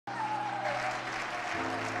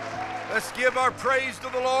Let's give our praise to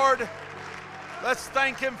the Lord. Let's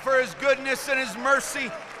thank Him for His goodness and His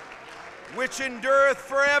mercy, which endureth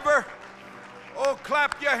forever. Oh,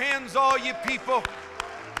 clap your hands, all ye people.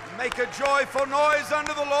 Make a joyful noise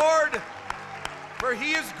unto the Lord, for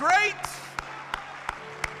He is great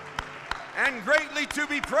and greatly to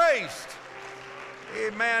be praised.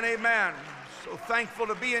 Amen, amen. So thankful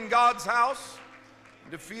to be in God's house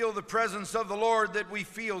and to feel the presence of the Lord that we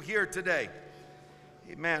feel here today.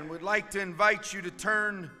 Amen. We'd like to invite you to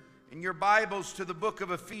turn in your Bibles to the book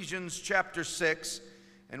of Ephesians chapter 6.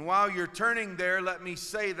 And while you're turning there, let me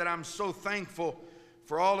say that I'm so thankful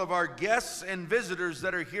for all of our guests and visitors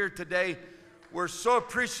that are here today. We're so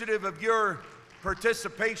appreciative of your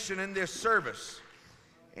participation in this service.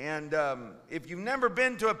 And if you've never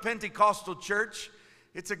been to a Pentecostal church,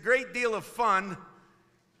 it's a great deal of fun.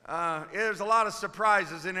 There's a lot of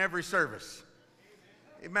surprises in every service.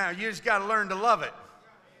 Amen. You just got to learn to love it.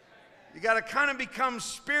 You got to kind of become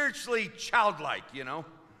spiritually childlike, you know.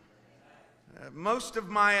 Most of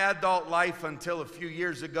my adult life until a few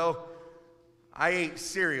years ago, I ate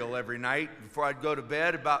cereal every night before I'd go to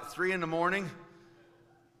bed. About 3 in the morning,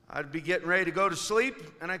 I'd be getting ready to go to sleep,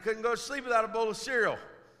 and I couldn't go to sleep without a bowl of cereal.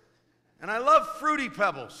 And I love Fruity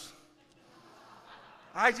Pebbles.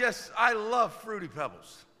 I love Fruity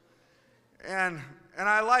Pebbles. And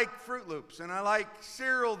I like Fruit Loops, and I like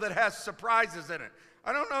cereal that has surprises in it.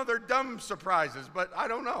 I don't know, they're dumb surprises, but I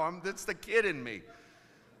don't know. It's the kid in me.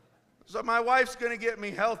 So my wife's going to get me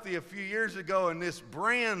healthy a few years ago, and this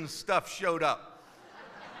brand stuff showed up.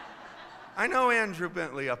 I know Andrew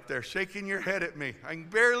Bentley up there shaking your head at me. I can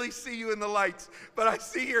barely see you in the lights, but I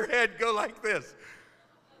see your head go like this.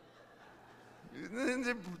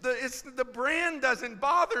 The brand doesn't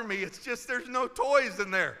bother me. It's just there's no toys in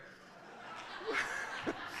there.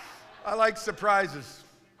 I like surprises.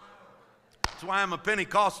 That's why I'm a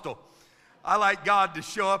Pentecostal. I like God to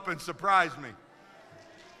show up and surprise me.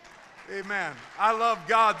 Amen. I love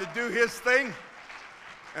God to do His thing,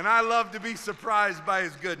 and I love to be surprised by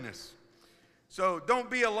His goodness. So don't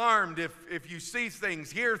be alarmed if you see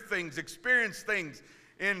things, hear things, experience things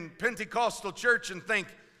in Pentecostal church and think,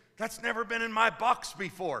 that's never been in my box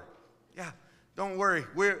before. Yeah, don't worry.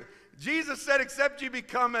 Jesus said, except you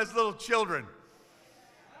become as little children.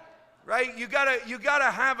 Right? You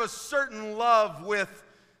gotta have a certain love with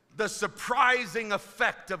the surprising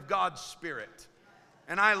effect of God's Spirit.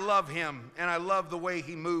 And I love Him, and I love the way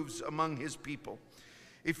He moves among His people.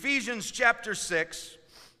 Ephesians chapter 6,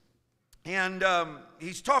 and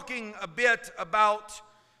he's talking a bit about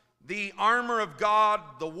the armor of God,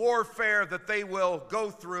 the warfare that they will go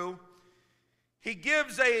through. He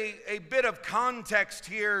gives a bit of context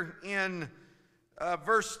here in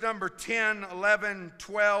verse number 10, 11,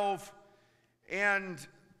 12, and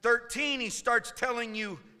 13. He starts telling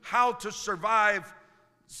you how to survive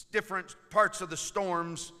different parts of the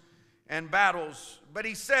storms and battles. But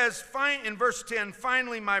he says in verse 10,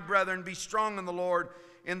 finally, my brethren, be strong in the Lord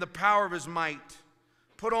in the power of His might.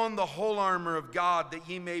 Put on the whole armor of God, that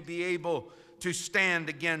ye may be able to stand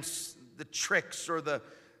against the tricks or the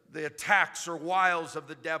attacks or wiles of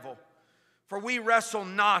the devil. For we wrestle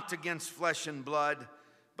not against flesh and blood,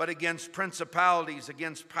 but against principalities,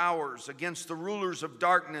 against powers, against the rulers of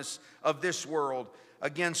darkness of this world,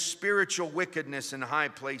 against spiritual wickedness in high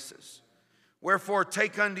places. Wherefore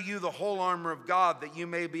take unto you the whole armor of God, that you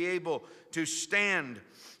may be able to stand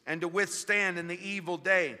and to withstand in the evil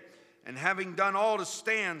day. And having done all to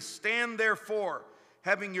stand, stand therefore,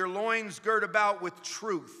 having your loins girt about with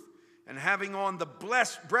truth, and having on the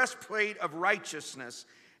breastplate of righteousness,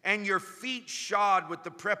 and your feet shod with the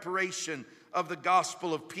preparation of the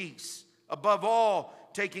gospel of peace. Above all,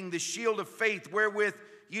 taking the shield of faith, wherewith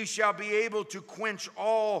you shall be able to quench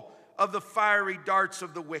all of the fiery darts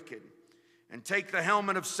of the wicked. And take the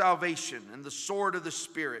helmet of salvation and the sword of the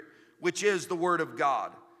Spirit, which is the word of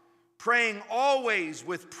God. Praying always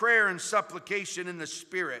with prayer and supplication in the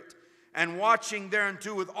Spirit, and watching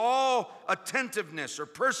thereunto with all attentiveness or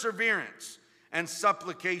perseverance and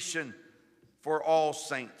supplication for all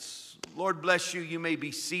saints. Lord bless you. You may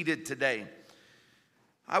be seated today.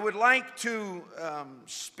 I would like to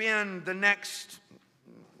spend the next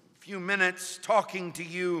few minutes talking to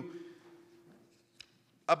you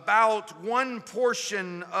about one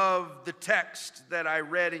portion of the text that I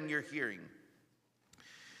read in your hearing.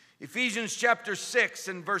 Ephesians chapter 6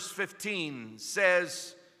 and verse 15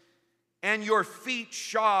 says, and your feet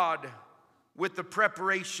shod with the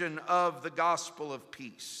preparation of the gospel of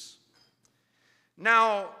peace.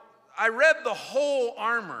 Now, I read the whole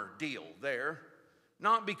armor deal there,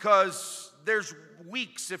 not because there's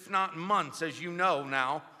weeks, if not months, as you know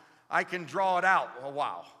now. I can draw it out a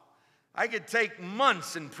while. I could take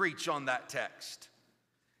months and preach on that text.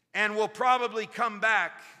 And we'll probably come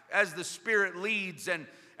back as the Spirit leads and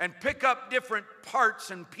pick up different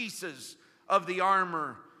parts and pieces of the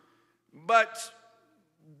armor. But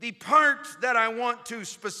the part that I want to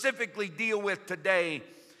specifically deal with today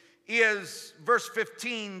is verse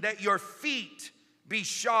 15, that your feet be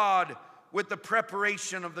shod with the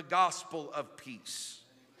preparation of the gospel of peace.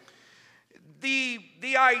 The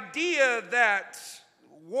idea that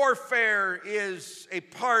warfare is a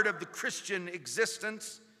part of the Christian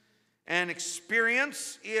existence and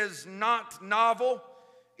experience is not novel.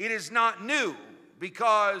 It is not new,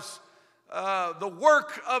 because the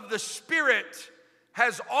work of the Spirit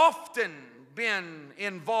has often been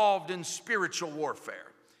involved in spiritual warfare.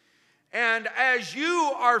 And as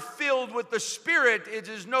you are filled with the Spirit, it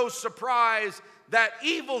is no surprise that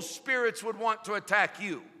evil spirits would want to attack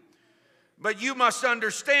you. But you must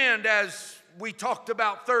understand, as we talked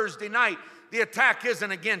about Thursday night, the attack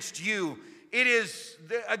isn't against you. It is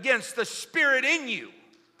against the spirit in you.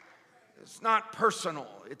 It's not personal.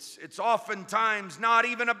 It's oftentimes not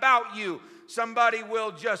even about you. Somebody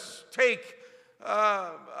will just take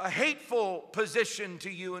a hateful position to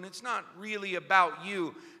you, and it's not really about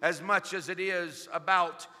you as much as it is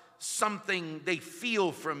about something they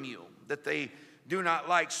feel from you that they do not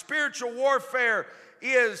like. Spiritual warfare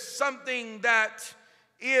is something that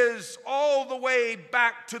is all the way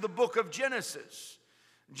back to the book of Genesis.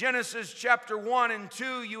 Genesis chapter 1 and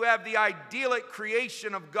 2, you have the idyllic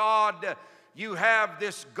creation of God. You have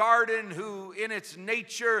this garden who in its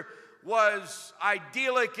nature was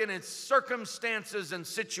idyllic in its circumstances and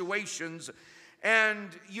situations. And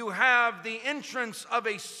you have the entrance of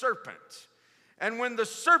a serpent. And when the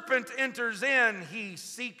serpent enters in, he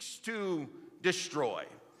seeks to destroy.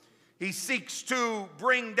 He seeks to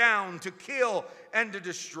bring down, to kill, and to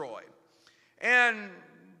destroy. And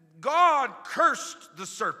God cursed the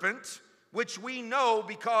serpent, which we know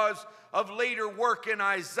because of later work in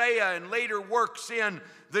Isaiah and later works in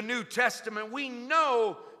the New Testament. We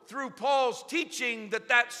know through Paul's teaching that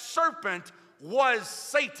that serpent was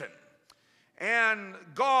Satan. And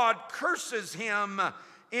God curses him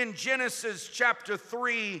in Genesis chapter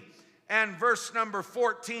 3 and verse number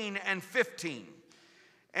 14 and 15.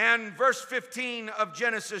 And verse 15 of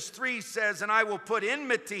Genesis 3 says, "And I will put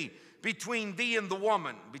enmity between thee and the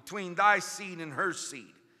woman, between thy seed and her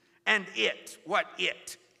seed. And it," what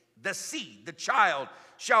it? The seed, the child,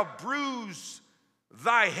 "shall bruise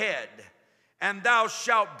thy head, and thou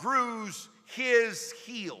shalt bruise his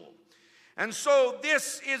heel." And so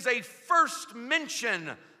this is a first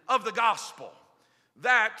mention of the gospel,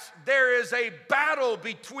 that there is a battle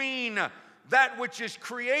between that which is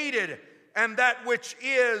created and that which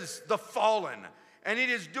is the fallen. And it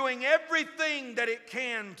is doing everything that it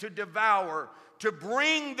can to devour, to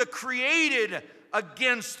bring the created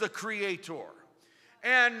against the Creator.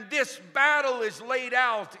 And this battle is laid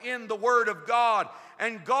out in the Word of God.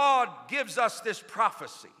 And God gives us this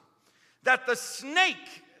prophecy that the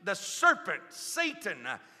snake, the serpent, Satan,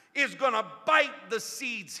 is going to bite the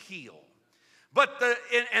seed's heel.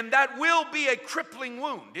 And that will be a crippling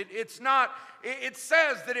wound. It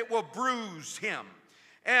says that it will bruise him.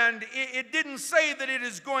 And it didn't say that it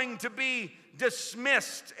is going to be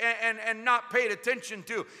dismissed and not paid attention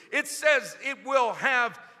to. It says it will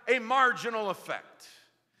have a marginal effect.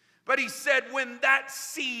 But he said, when that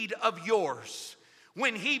seed of yours,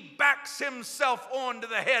 when he backs himself onto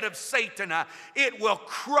the head of Satan, it will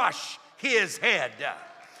crush his head.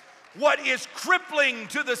 What is crippling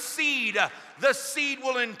to the seed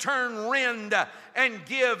will in turn rend and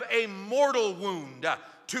give a mortal wound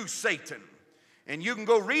to Satan. And you can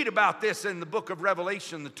go read about this in the book of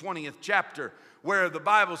Revelation, the 20th chapter, where the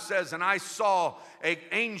Bible says, "And I saw an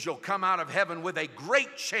angel come out of heaven with a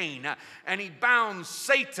great chain, and he bound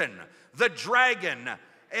Satan, the dragon,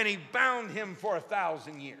 and he bound him for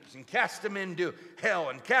 1,000 years, and cast him into hell,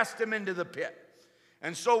 and cast him into the pit."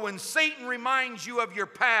 And so when Satan reminds you of your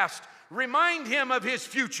past, remind him of his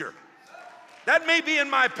future. That may be in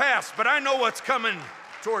my past, but I know what's coming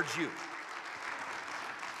towards you.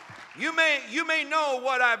 You may know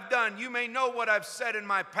what I've done. You may know what I've said in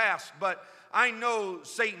my past, but I know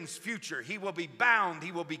Satan's future. He will be bound.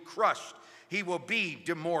 He will be crushed. He will be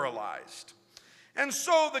demoralized. And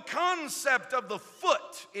so the concept of the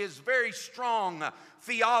foot is very strong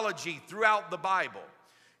theology throughout the Bible.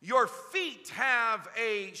 Your feet have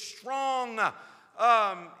a strong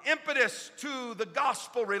impetus to the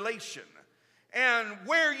gospel relation. And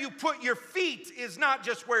where you put your feet is not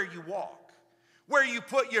just where you walk. Where you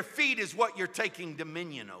put your feet is what you're taking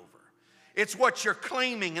dominion over. It's what you're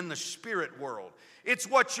claiming in the spirit world. It's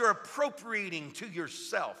what you're appropriating to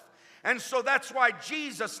yourself. And so that's why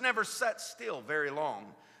Jesus never sat still very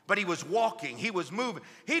long. But he was walking, he was moving.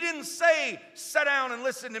 He didn't say, sit down and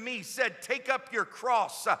listen to me. He said, take up your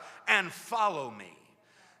cross and follow me.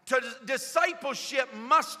 Discipleship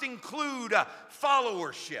must include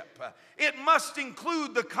followership. It must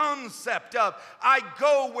include the concept of, I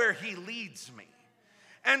go where he leads me.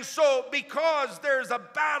 And so because there's a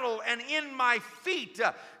battle and in my feet,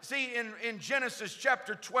 see in Genesis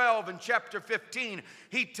chapter 12 and chapter 15,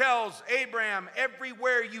 he tells Abraham,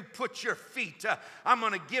 everywhere you put your feet, I'm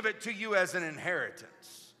going to give it to you as an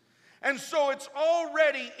inheritance. And so it's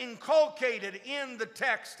already inculcated in the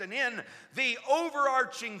text and in the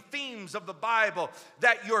overarching themes of the Bible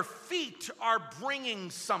that your feet are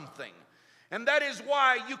bringing something. And that is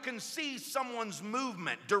why you can see someone's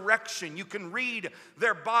movement, direction. You can read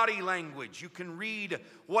their body language. You can read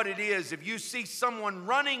what it is. If you see someone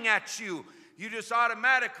running at you, you just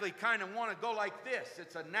automatically kind of want to go like this.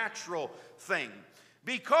 It's a natural thing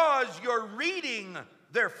because you're reading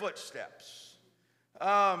their footsteps.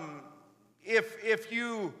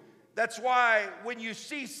 That's why when you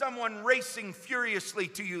see someone racing furiously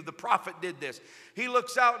to you, the prophet did this. He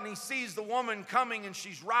looks out and he sees the woman coming and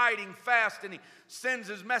she's riding fast and he sends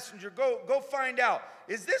his messenger, go find out,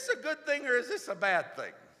 is this a good thing or is this a bad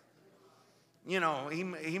thing? You know,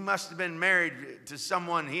 he must have been married to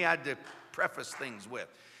someone he had to preface things with.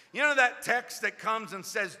 You know that text that comes and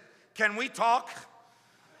says, can we talk?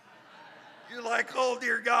 You're like, oh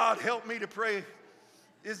dear God, help me to pray.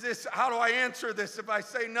 How do I answer this? If I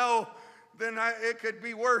say no, then it could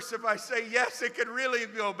be worse. If I say yes, it could really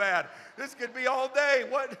go bad. This could be all day.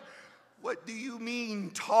 What do you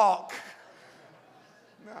mean talk?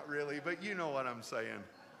 Not really, but you know what I'm saying.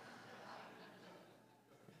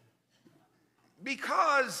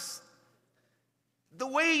 Because the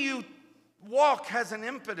way you walk has an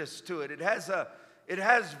impetus to it. It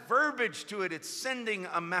has verbiage to it. It's sending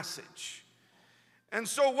a message. And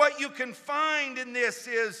so what you can find in this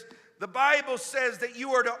is the Bible says that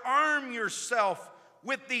you are to arm yourself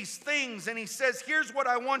with these things. And he says, here's what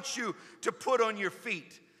I want you to put on your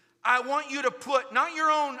feet. I want you to put not your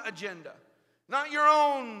own agenda, not your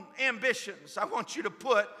own ambitions. I want you to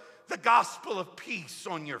put the gospel of peace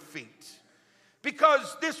on your feet.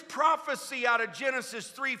 Because this prophecy out of Genesis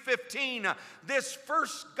 3:15, this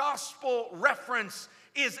first gospel reference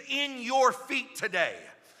is in your feet today.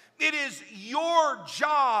 It is your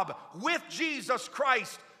job with Jesus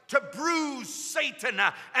Christ to bruise Satan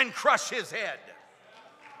and crush his head.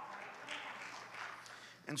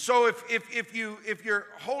 And so if you're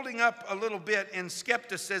holding up a little bit in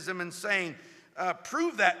skepticism and saying,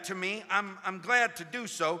 prove that to me, I'm glad to do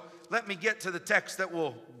so. Let me get to the text that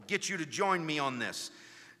will get you to join me on this.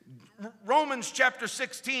 Romans chapter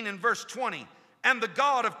 16 and verse 20, and the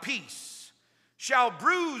God of peace shall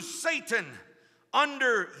bruise Satan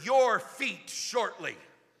under your feet shortly.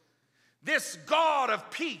 This God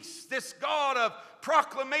of peace, this God of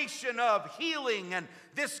proclamation of healing, and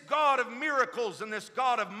this God of miracles and this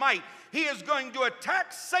God of might, he is going to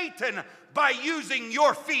attack Satan by using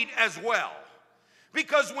your feet as well.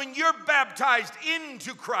 Because when you're baptized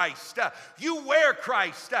into Christ, you wear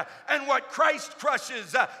Christ, and what Christ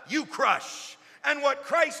crushes, you crush. And what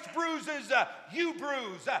Christ bruises, you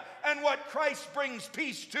bruise. And what Christ brings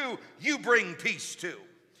peace to, you bring peace to.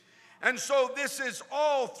 And so this is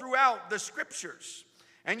all throughout the scriptures.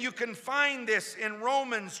 And you can find this in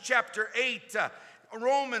Romans chapter 8,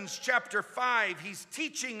 Romans chapter 5. He's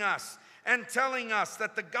teaching us and telling us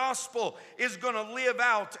that the gospel is going to live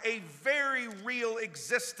out a very real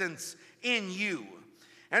existence in you.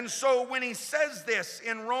 And so when he says this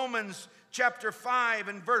in Romans chapter 5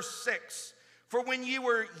 and verse 6, for when ye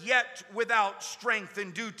were yet without strength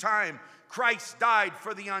in due time, Christ died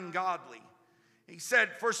for the ungodly. He said,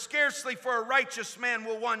 for scarcely for a righteous man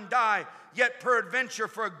will one die, yet peradventure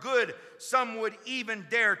for a good some would even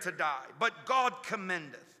dare to die. But God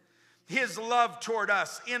commendeth his love toward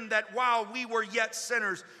us, in that while we were yet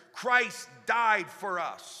sinners, Christ died for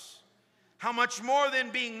us. How much more then,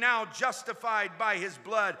 being now justified by his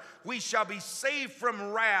blood, we shall be saved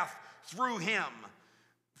from wrath through him.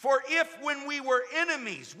 For if when we were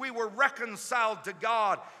enemies, we were reconciled to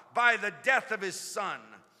God by the death of his Son,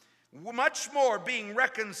 much more being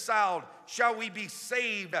reconciled shall we be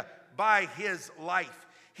saved by his life.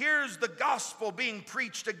 Here's the gospel being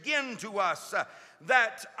preached again to us,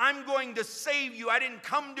 that I'm going to save you. I didn't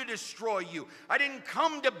come to destroy you. I didn't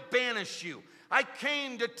come to banish you. I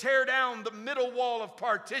came to tear down the middle wall of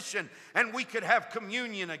partition, and we could have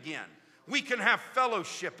communion again. We can have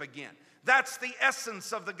fellowship again. That's the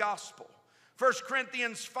essence of the gospel. 1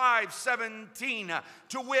 Corinthians 5:17,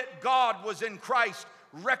 to wit, God was in Christ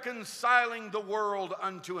reconciling the world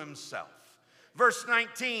unto himself. Verse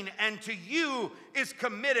 19, and to you is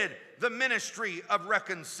committed the ministry of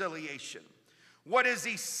reconciliation. What is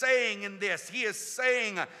he saying in this? He is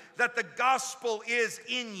saying that the gospel is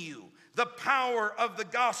in you. The power of the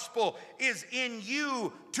gospel is in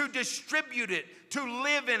you to distribute it, to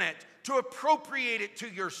live in it, to appropriate it to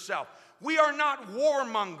yourself. We are not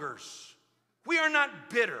warmongers. We are not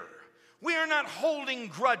bitter. We are not holding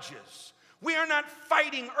grudges. We are not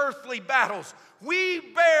fighting earthly battles. We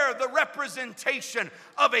bear the representation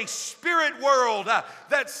of a spirit world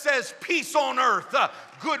that says peace on earth,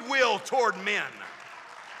 goodwill toward men.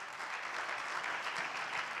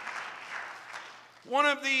 One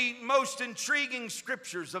of the most intriguing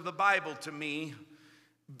scriptures of the Bible to me,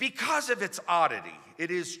 because of its oddity, it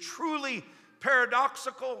is truly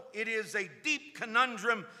paradoxical. It is a deep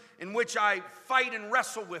conundrum in which I fight and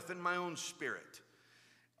wrestle with in my own spirit.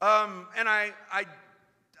 And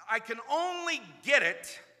I can only get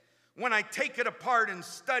it when I take it apart and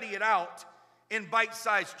study it out in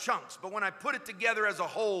bite-sized chunks. But when I put it together as a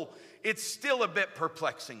whole, it's still a bit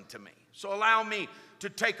perplexing to me. So allow me to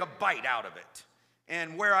take a bite out of it.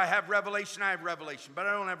 And where I have revelation, I have revelation. But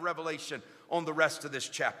I don't have revelation on the rest of this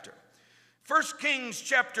chapter. 1 Kings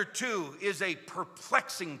chapter 2 is a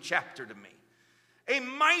perplexing chapter to me. A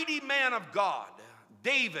mighty man of God,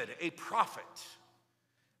 David, a prophet,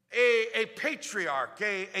 a patriarch,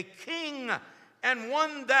 a king, and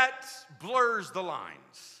one that blurs the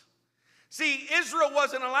lines. See, Israel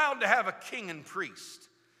wasn't allowed to have a king and priest,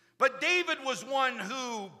 but David was one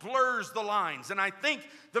who blurs the lines. And I think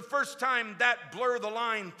the first time that blur the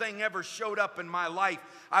line thing ever showed up in my life,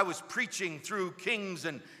 I was preaching through Kings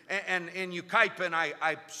and in Ukaipa, and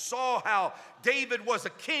I saw how David was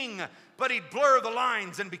a king, but he'd blur the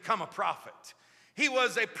lines and become a prophet. He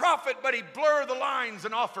was a prophet, but he'd blur the lines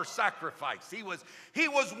and offer sacrifice. He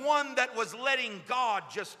was one that was letting God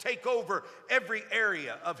just take over every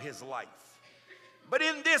area of his life. But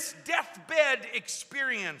in this deathbed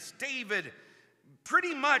experience, David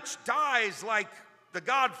pretty much dies like the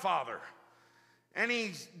Godfather. And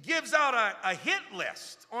he gives out a hit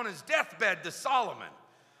list on his deathbed to Solomon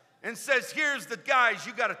and says, here's the guys,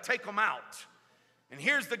 you got to take them out. And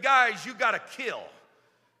here's the guys you got to kill.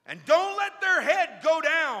 And don't let their head go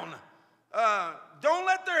down. Don't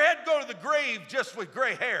let their head go to the grave just with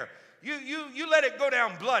gray hair. You let it go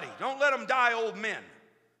down bloody. Don't let them die old men.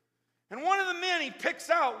 And one of the men he picks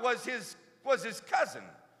out was his cousin.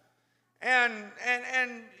 And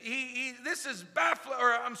this is baffling,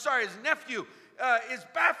 his nephew is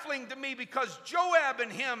baffling to me because Joab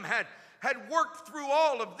and him had worked through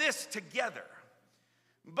all of this together.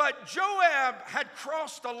 But Joab had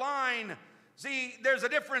crossed a line. See, there's a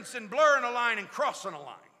difference in blurring a line and crossing a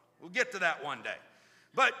line. We'll get to that one day.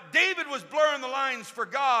 But David was blurring the lines for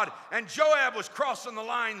God, and Joab was crossing the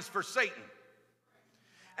lines for Satan.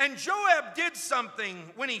 And Joab did something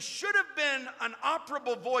when he should have been an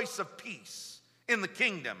operable voice of peace in the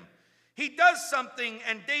kingdom. He does something,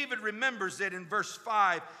 and David remembers it in verse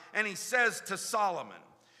 5, and he says to Solomon,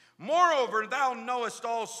 moreover, thou knowest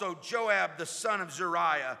also Joab the son of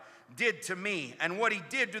Zeruiah did to me, and what he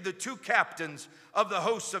did to the two captains of the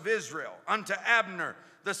hosts of Israel, unto Abner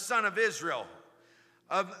the son of Israel,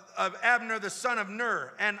 of Abner the son of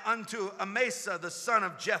Ner, and unto Amasa the son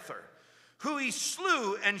of Jether, who he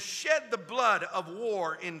slew and shed the blood of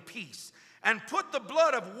war in peace, and put the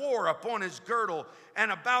blood of war upon his girdle and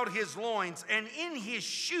about his loins, and in his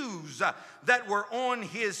shoes that were on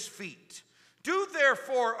his feet. Do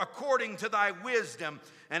therefore according to thy wisdom,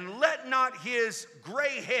 and let not his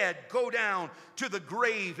gray head go down to the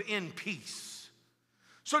grave in peace.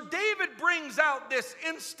 So David brings out this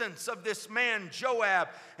instance of this man Joab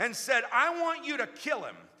and said, I want you to kill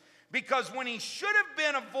him. Because when he should have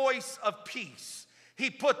been a voice of peace, he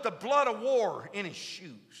put the blood of war in his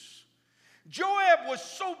shoes. Joab was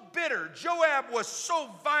so bitter. Joab was so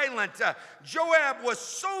violent. Joab was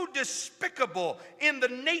so despicable in the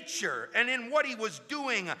nature and in what he was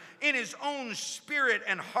doing in his own spirit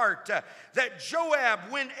and heart that Joab,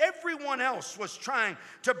 when everyone else was trying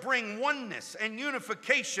to bring oneness and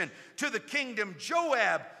unification to the kingdom,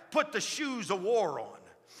 Joab put the shoes of war on.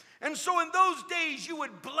 And so in those days, you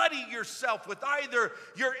would bloody yourself with either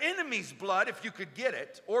your enemy's blood, if you could get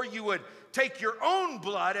it, or you would take your own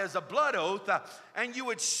blood as a blood oath, and you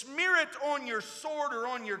would smear it on your sword or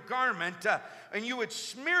on your garment, and you would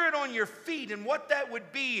smear it on your feet. And what that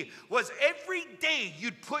would be was every day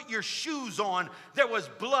you'd put your shoes on, there was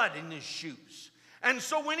blood in his shoes. And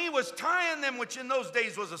so when he was tying them, which in those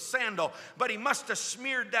days was a sandal, but he must have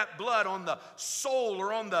smeared that blood on the sole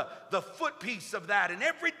or on the foot piece of that. And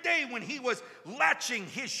every day when he was latching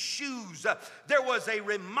his shoes, there was a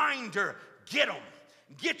reminder, get them.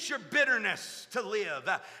 Get your bitterness to live,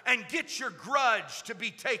 and get your grudge to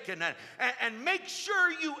be taken, and make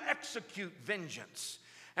sure you execute vengeance.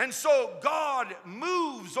 And so God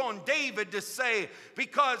moves on David to say,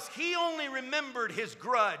 because he only remembered his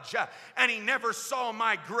grudge and he never saw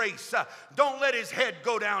my grace, don't let his head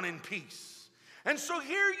go down in peace. And so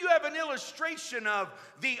here you have an illustration of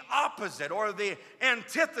the opposite or the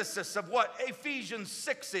antithesis of what Ephesians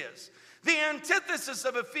 6 is. The antithesis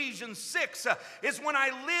of Ephesians 6 is when I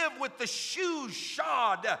live with the shoes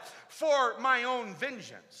shod for my own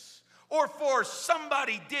vengeance, or for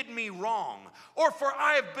somebody did me wrong, or for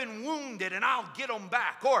I have been wounded and I'll get them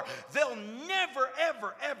back, or they'll never,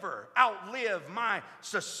 ever, ever outlive my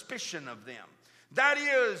suspicion of them. That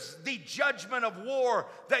is the judgment of war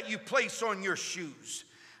that you place on your shoes.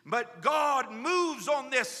 But God moves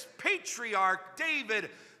on this patriarch,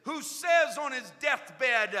 David, who says on his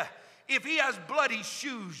deathbed, if he has bloody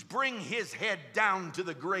shoes, bring his head down to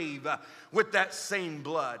the grave with that same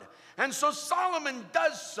blood. And so Solomon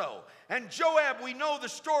does so. And Joab, we know the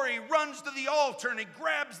story, runs to the altar and he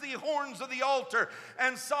grabs the horns of the altar.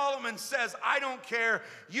 And Solomon says, I don't care.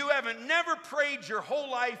 You haven't never prayed your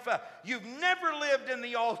whole life. You've never lived in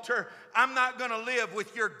the altar. I'm not going to live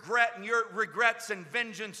with your regrets and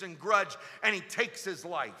vengeance and grudge. And he takes his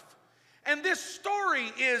life. And this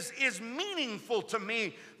story is meaningful to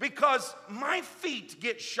me because my feet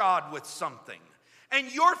get shod with something.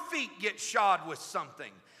 And your feet get shod with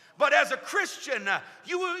something. But as a Christian,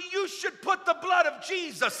 you should put the blood of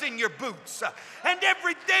Jesus in your boots. And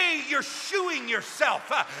every day you're shoeing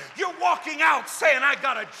yourself. You're walking out saying, I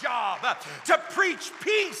got a job to preach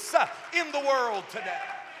peace in the world today.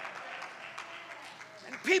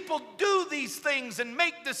 And people do these things and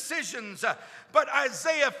make decisions. But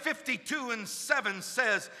Isaiah 52:7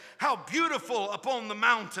 says, how beautiful upon the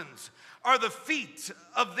mountains are the feet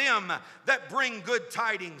of them that bring good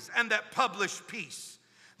tidings and that publish peace.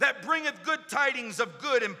 That bringeth good tidings of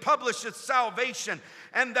good and publisheth salvation,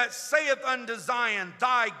 and that saith unto Zion,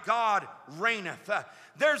 thy God reigneth.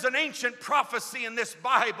 There's an ancient prophecy in this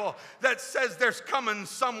Bible that says there's coming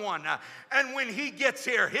someone, and when he gets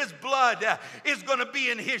here, his blood is going to be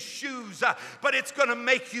in his shoes, but it's going to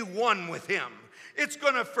make you one with him. It's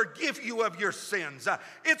going to forgive you of your sins.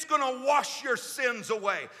 It's going to wash your sins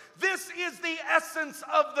away. This is the essence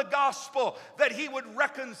of the gospel, that he would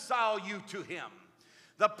reconcile you to him.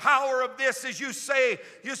 The power of this is you say,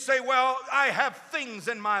 well, I have things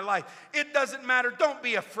in my life. It doesn't matter. Don't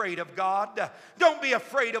be afraid of God. Don't be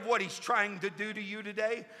afraid of what he's trying to do to you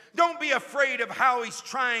today. Don't be afraid of how he's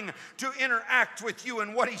trying to interact with you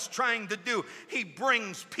and what he's trying to do. He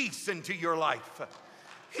brings peace into your life.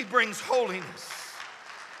 He brings holiness.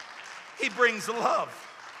 He brings love.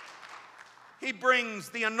 He brings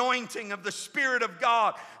the anointing of the Spirit of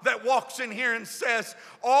God that walks in here and says,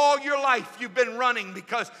 all your life you've been running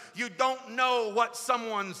because you don't know what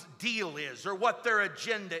someone's deal is or what their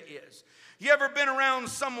agenda is. You ever been around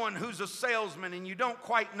someone who's a salesman and you don't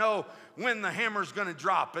quite know when the hammer's going to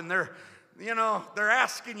drop, and they're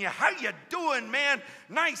asking you, how you doing, man?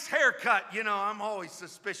 Nice haircut. I'm always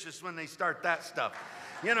suspicious when they start that stuff.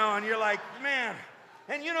 And you're like, man.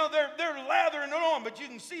 And they're lathering it on, but you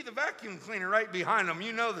can see the vacuum cleaner right behind them.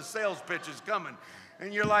 The sales pitch is coming.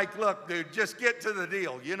 And you're like, look, dude, just get to the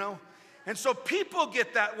deal, And so people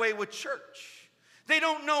get that way with church. They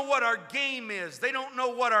don't know what our game is. They don't know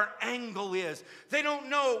what our angle is. They don't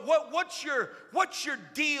know what's your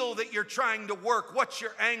deal that you're trying to work. What's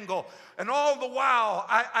your angle? And all the while,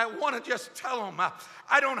 I want to just tell them,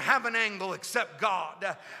 I don't have an angle except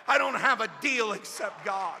God. I don't have a deal except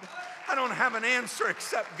God. I don't have an answer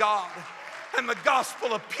except God. And the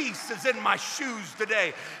gospel of peace is in my shoes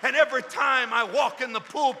today. And every time I walk in the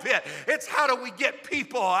pulpit, it's how do we get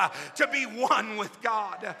people to be one with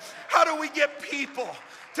God? How do we get people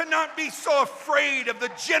to not be so afraid of the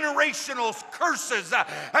generational curses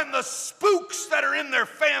and the spooks that are in their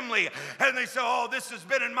family? And they say, oh, this has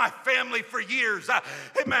been in my family for years.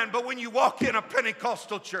 Amen. But when you walk in a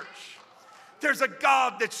Pentecostal church, there's a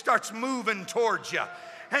God that starts moving towards you.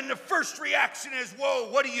 And the first reaction is, whoa,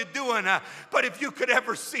 what are you doing? But if you could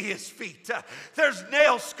ever see his feet, there's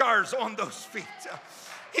nail scars on those feet.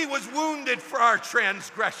 He was wounded for our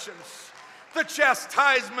transgressions. The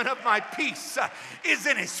chastisement of my peace is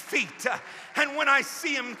in his feet. And when I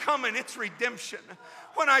see him coming, it's redemption.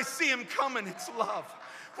 When I see him coming, it's love.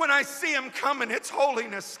 When I see him coming, it's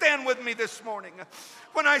holiness. Stand with me this morning.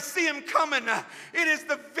 When I see him coming, it is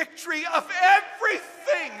the victory of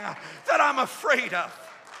everything that I'm afraid of.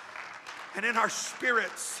 And in our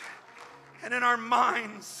spirits and in our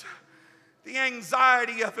minds, the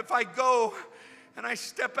anxiety of if I go and I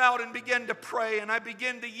step out and begin to pray and I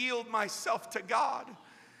begin to yield myself to God,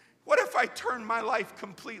 what if I turn my life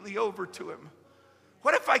completely over to him?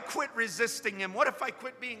 What if I quit resisting him? What if I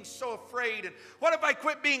quit being so afraid? And what if I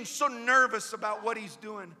quit being so nervous about what he's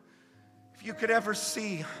doing? If you could ever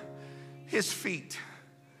see his feet,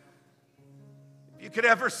 if you could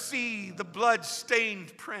ever see the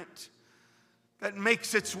blood-stained print that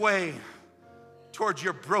makes its way towards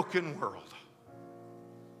your broken world,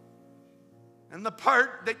 and the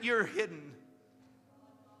part that you're hidden,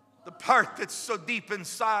 the part that's so deep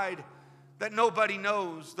inside that nobody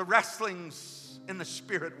knows, the wrestlings in the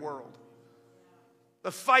spirit world,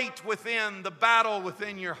 the fight within, the battle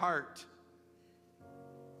within your heart.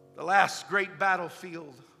 The last great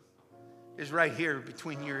battlefield is right here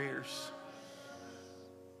between your ears.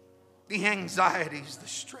 The anxieties, the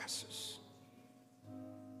stresses,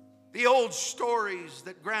 the old stories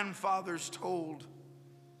that grandfathers told,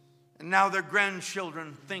 and now their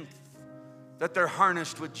grandchildren think that they're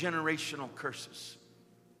harnessed with generational curses.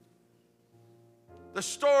 The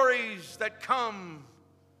stories that come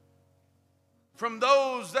from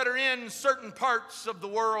those that are in certain parts of the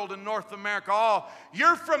world in North America. Oh,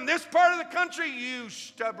 you're from this part of the country, you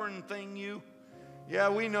stubborn thing, you. Yeah,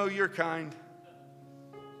 we know your kind.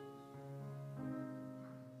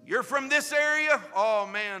 You're from this area? Oh,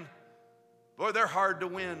 man. Boy, they're hard to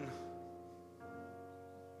win.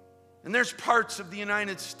 And there's parts of the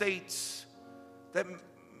United States that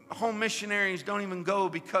home missionaries don't even go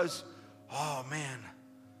because, oh man,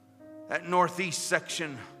 that northeast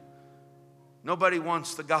section, nobody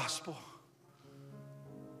wants the gospel.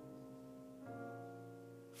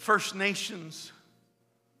 First Nations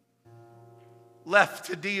left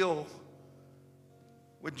to deal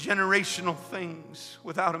with generational things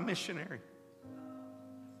without a missionary,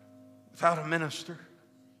 without a minister.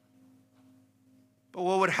 But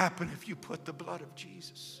what would happen if you put the blood of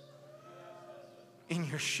Jesus in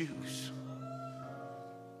your shoes?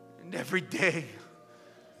 And every day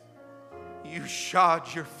you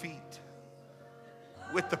shod your feet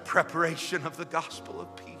with the preparation of the gospel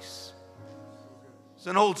of peace. It's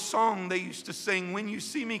an old song they used to sing, when you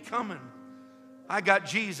see me coming, I got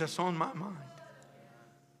Jesus on my mind.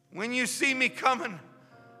 When you see me coming,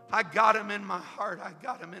 I got him in my heart, I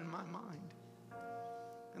got him in my mind.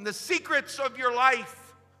 And the secrets of your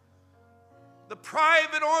life, the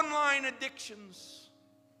private online addictions,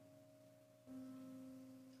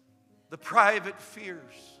 the private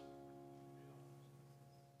fears,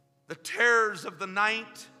 the terrors of the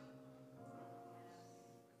night,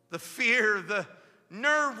 the fear, the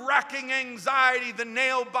nerve-wracking anxiety, the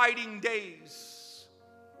nail-biting days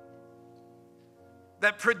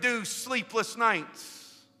that produce sleepless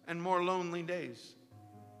nights and more lonely days.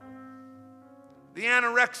 The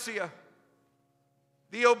anorexia,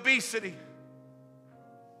 the obesity,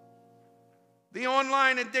 the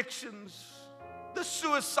online addictions, the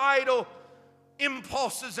suicidal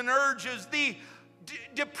impulses and urges, the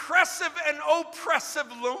depressive and oppressive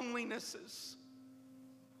lonelinesses,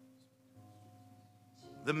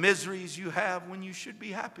 the miseries you have when you should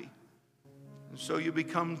be happy. And so you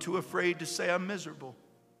become too afraid to say, I'm miserable,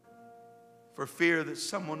 for fear that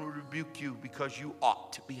someone will rebuke you because you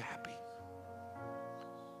ought to be happy.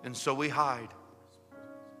 And so we hide.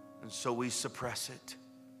 And so we suppress it.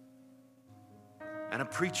 And a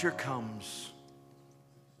preacher comes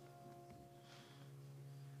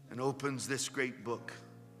and opens this great book.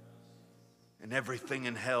 And everything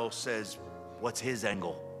in hell says, what's his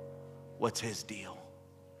angle? What's his deal?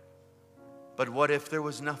 But what if there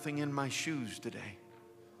was nothing in my shoes today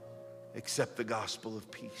except the gospel of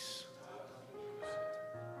peace?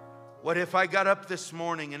 What if I got up this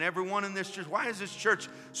morning and everyone in this church, why is this church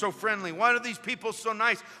so friendly? Why are these people so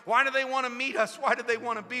nice? Why do they want to meet us? Why do they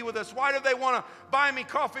want to be with us? Why do they want to buy me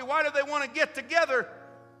coffee? Why do they want to get together?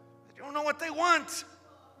 They don't know what they want.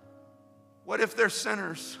 What if they're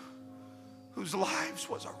sinners whose lives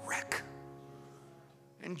was a wreck?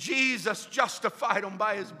 And Jesus justified them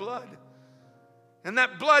by his blood. And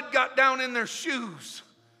that blood got down in their shoes.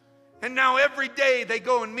 And now every day they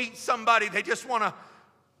go and meet somebody, they just want to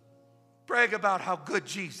brag about how good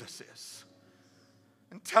Jesus is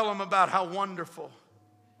and tell them about how wonderful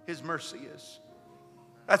his mercy is.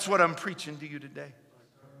 That's what I'm preaching to you today.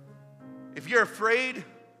 If you're afraid,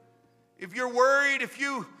 if you're worried, if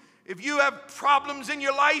you have problems in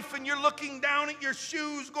your life and you're looking down at your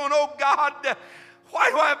shoes going, oh God, Why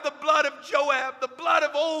do I have the blood of Joab, the blood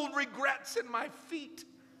of old regrets in my feet?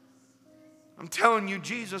 I'm telling you,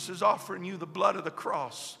 Jesus is offering you the blood of the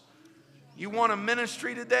cross. You want a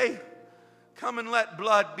ministry today? Come and let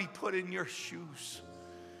blood be put in your shoes.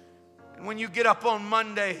 And when you get up on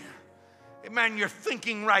Monday, man, you're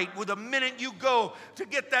thinking right. With the minute you go to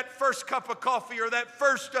get that first cup of coffee or that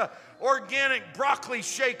first organic broccoli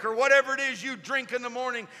shake or whatever it is you drink in the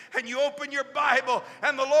morning, and you open your Bible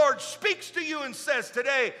and the Lord speaks to you and says,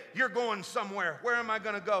 today you're going somewhere. Where am I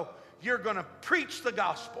going to go? You're going to preach the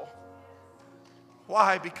gospel.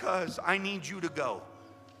 Why? Because I need you to go.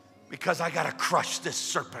 Because I got to crush this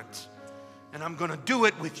serpent. And I'm going to do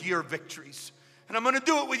it with your victories. And I'm going to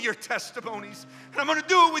do it with your testimonies. And I'm going to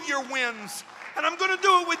do it with your wins. And I'm going to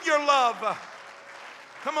do it with your love.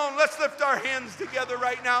 Come on, let's lift our hands together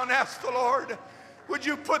right now and ask the Lord, would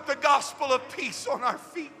you put the gospel of peace on our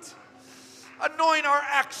feet? Anoint our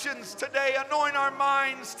actions today. Anoint our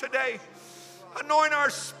minds today. Anoint our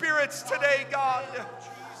spirits today, God.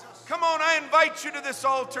 Come on, I invite you to this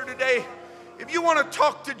altar today. If you want to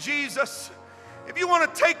talk to Jesus, if you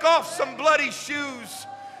want to take off some bloody shoes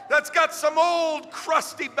that's got some old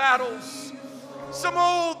crusty battles, some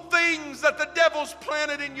old things that the devil's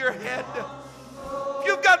planted in your head, if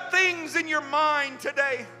you've got things in your mind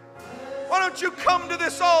today, why don't you come to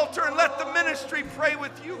this altar and let the ministry pray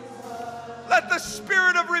with you? Let the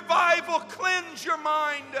spirit of revival cleanse your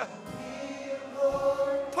mind.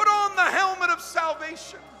 Put on the helmet of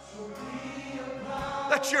salvation.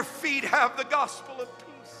 Let your feet have the gospel of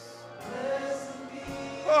peace.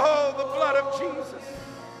 Oh, the blood of Jesus.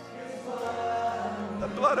 The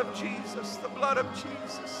blood of Jesus. The blood of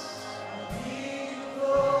Jesus.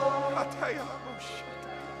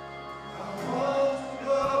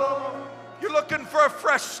 You're looking for a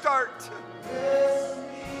fresh start.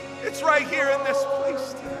 It's right here in this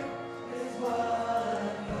place today.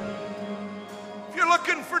 If you're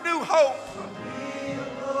looking for new hope,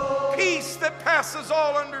 peace that passes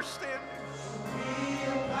all understanding,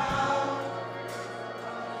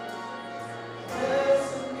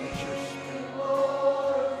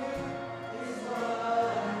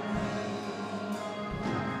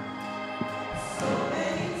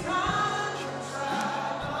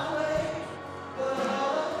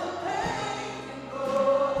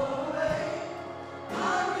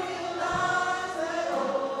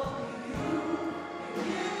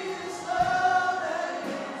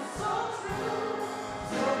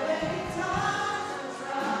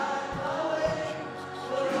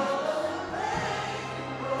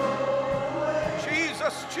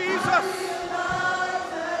 Jesus,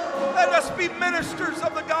 let us be ministers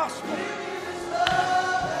of the gospel.